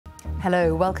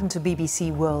Hello, welcome to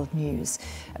BBC World News.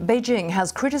 Beijing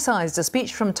has criticised a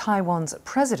speech from Taiwan's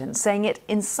president, saying it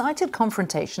incited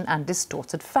confrontation and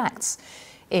distorted facts.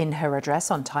 In her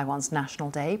address on Taiwan's National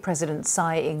Day, President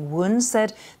Tsai Ing-wen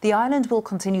said the island will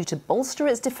continue to bolster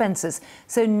its defences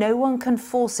so no one can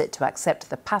force it to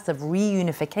accept the path of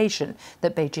reunification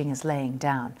that Beijing is laying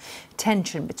down.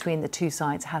 Tension between the two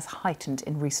sides has heightened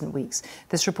in recent weeks.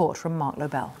 This report from Mark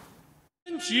Lobel.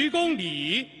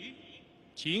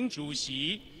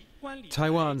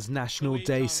 Taiwan's National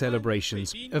Day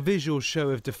celebrations, a visual show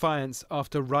of defiance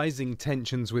after rising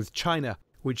tensions with China,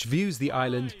 which views the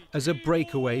island as a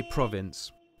breakaway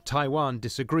province. Taiwan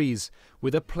disagrees,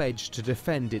 with a pledge to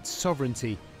defend its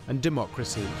sovereignty and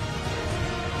democracy.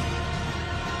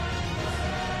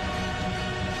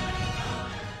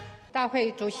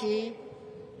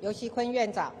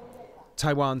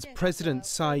 Taiwan's President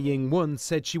Tsai Ing-wen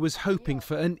said she was hoping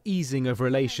for an easing of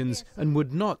relations and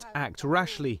would not act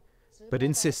rashly, but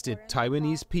insisted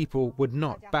Taiwanese people would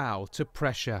not bow to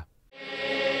pressure.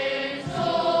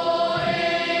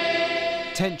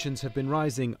 Tensions have been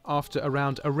rising after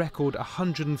around a record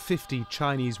 150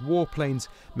 Chinese warplanes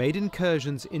made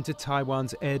incursions into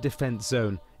Taiwan's air defense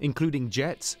zone, including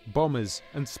jets, bombers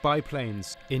and spy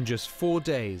planes, in just 4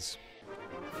 days.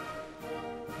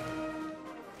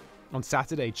 On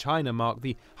Saturday, China marked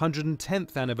the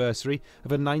 110th anniversary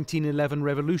of a 1911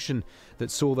 revolution that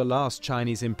saw the last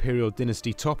Chinese imperial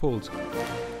dynasty toppled.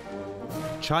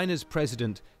 China's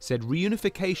president said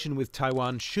reunification with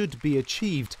Taiwan should be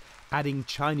achieved, adding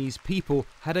Chinese people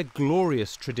had a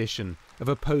glorious tradition of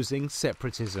opposing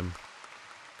separatism.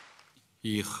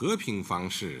 National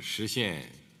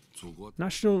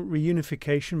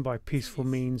reunification by peaceful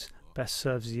means best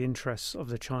serves the interests of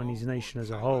the Chinese nation as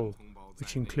a whole,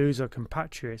 which includes our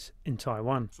compatriots in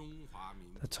Taiwan.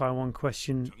 The Taiwan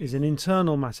question is an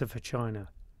internal matter for China.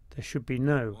 There should be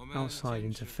no outside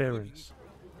interference.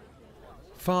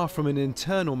 Far from an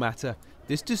internal matter,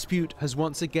 this dispute has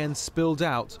once again spilled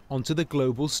out onto the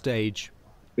global stage.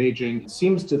 Beijing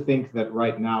seems to think that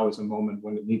right now is a moment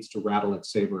when it needs to rattle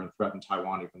its saber and threaten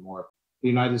Taiwan even more. The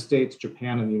United States,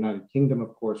 Japan, and the United Kingdom,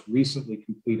 of course, recently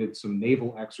completed some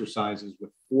naval exercises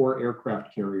with 4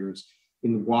 aircraft carriers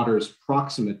in waters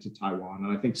proximate to Taiwan.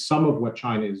 And I think some of what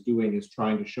China is doing is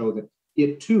trying to show that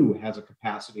it too has a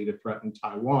capacity to threaten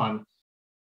Taiwan.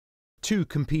 Two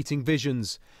competing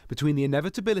visions between the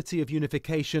inevitability of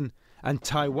unification and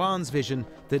Taiwan's vision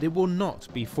that it will not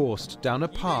be forced down a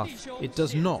path it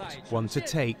does not want to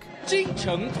take.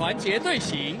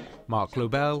 Mark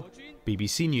Lobel,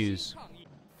 BBC News.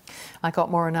 I got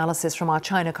more analysis from our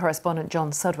China correspondent John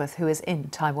Sudworth, who is in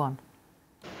Taiwan.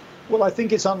 Well, I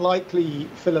think it's unlikely,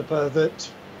 Philippa,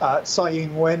 that Tsai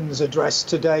Ing-wen's address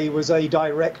today was a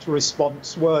direct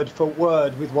response, word for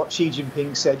word, with what Xi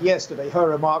Jinping said yesterday. Her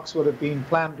remarks would have been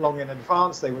planned long in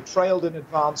advance. They were trailed in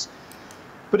advance.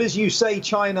 But as you say,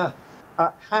 China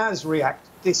has reacted.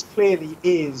 This clearly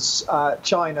is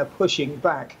China pushing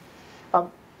back.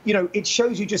 You know, it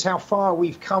shows you just how far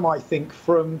we've come, I think,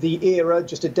 from the era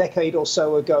just a decade or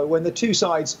so ago when the two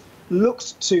sides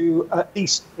looked to at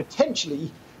least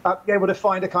potentially be able to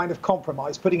find a kind of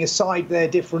compromise, putting aside their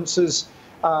differences,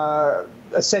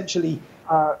 essentially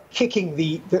kicking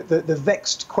the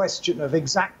vexed question of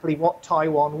exactly what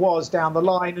Taiwan was down the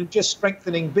line and just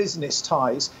strengthening business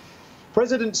ties.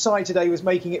 President Tsai today was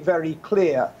making it very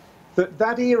clear that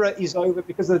that era is over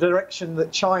because of the direction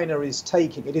that China is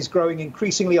taking. It is growing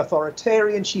increasingly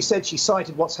authoritarian. She said she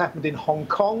cited what's happened in Hong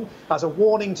Kong as a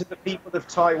warning to the people of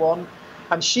Taiwan.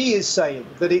 And she is saying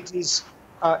that it is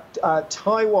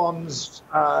Taiwan's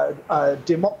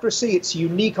democracy, its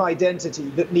unique identity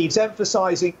that needs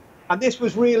emphasizing. And this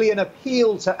was really an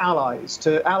appeal to allies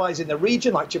in the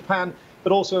region like Japan,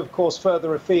 but also, of course,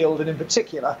 further afield, and in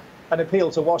particular, an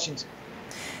appeal to Washington.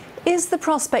 Is the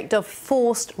prospect of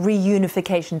forced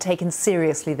reunification taken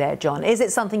seriously there, John? Is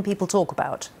it something people talk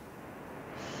about?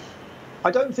 I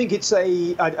don't think it's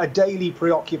a daily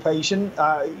preoccupation.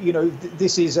 You know,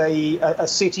 this is a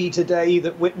city today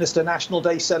that witnessed a National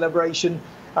Day celebration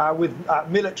with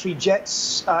military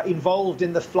jets involved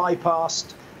in the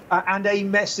flypast and a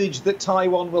message that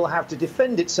Taiwan will have to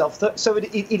defend itself. So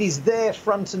it is there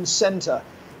front and center,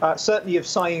 certainly of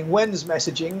Tsai Ing-wen's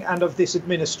messaging and of this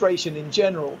administration in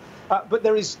general. But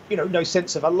there is, you know, no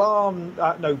sense of alarm,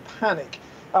 no panic.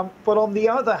 But on the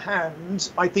other hand,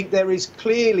 I think there is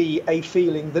clearly a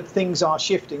feeling that things are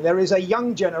shifting. There is a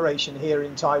young generation here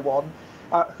in Taiwan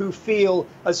who feel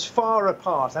as far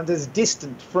apart and as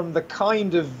distant from the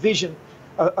kind of vision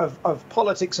of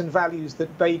politics and values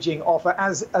that Beijing offer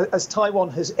as Taiwan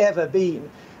has ever been.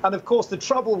 And of course, the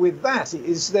trouble with that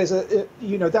is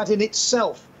that in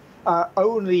itself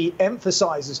only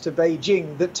emphasizes to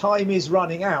Beijing that time is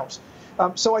running out.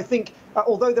 So I think,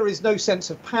 although there is no sense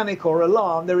of panic or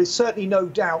alarm, there is certainly no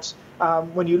doubt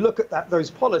when you look at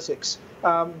those politics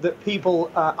that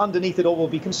people underneath it all will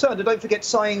be concerned. And don't forget,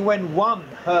 Tsai Ing-wen won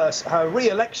her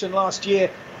re-election last year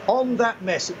on that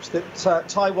message that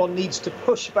Taiwan needs to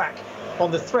push back on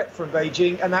the threat from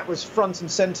Beijing, and that was front and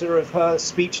center of her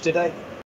speech today.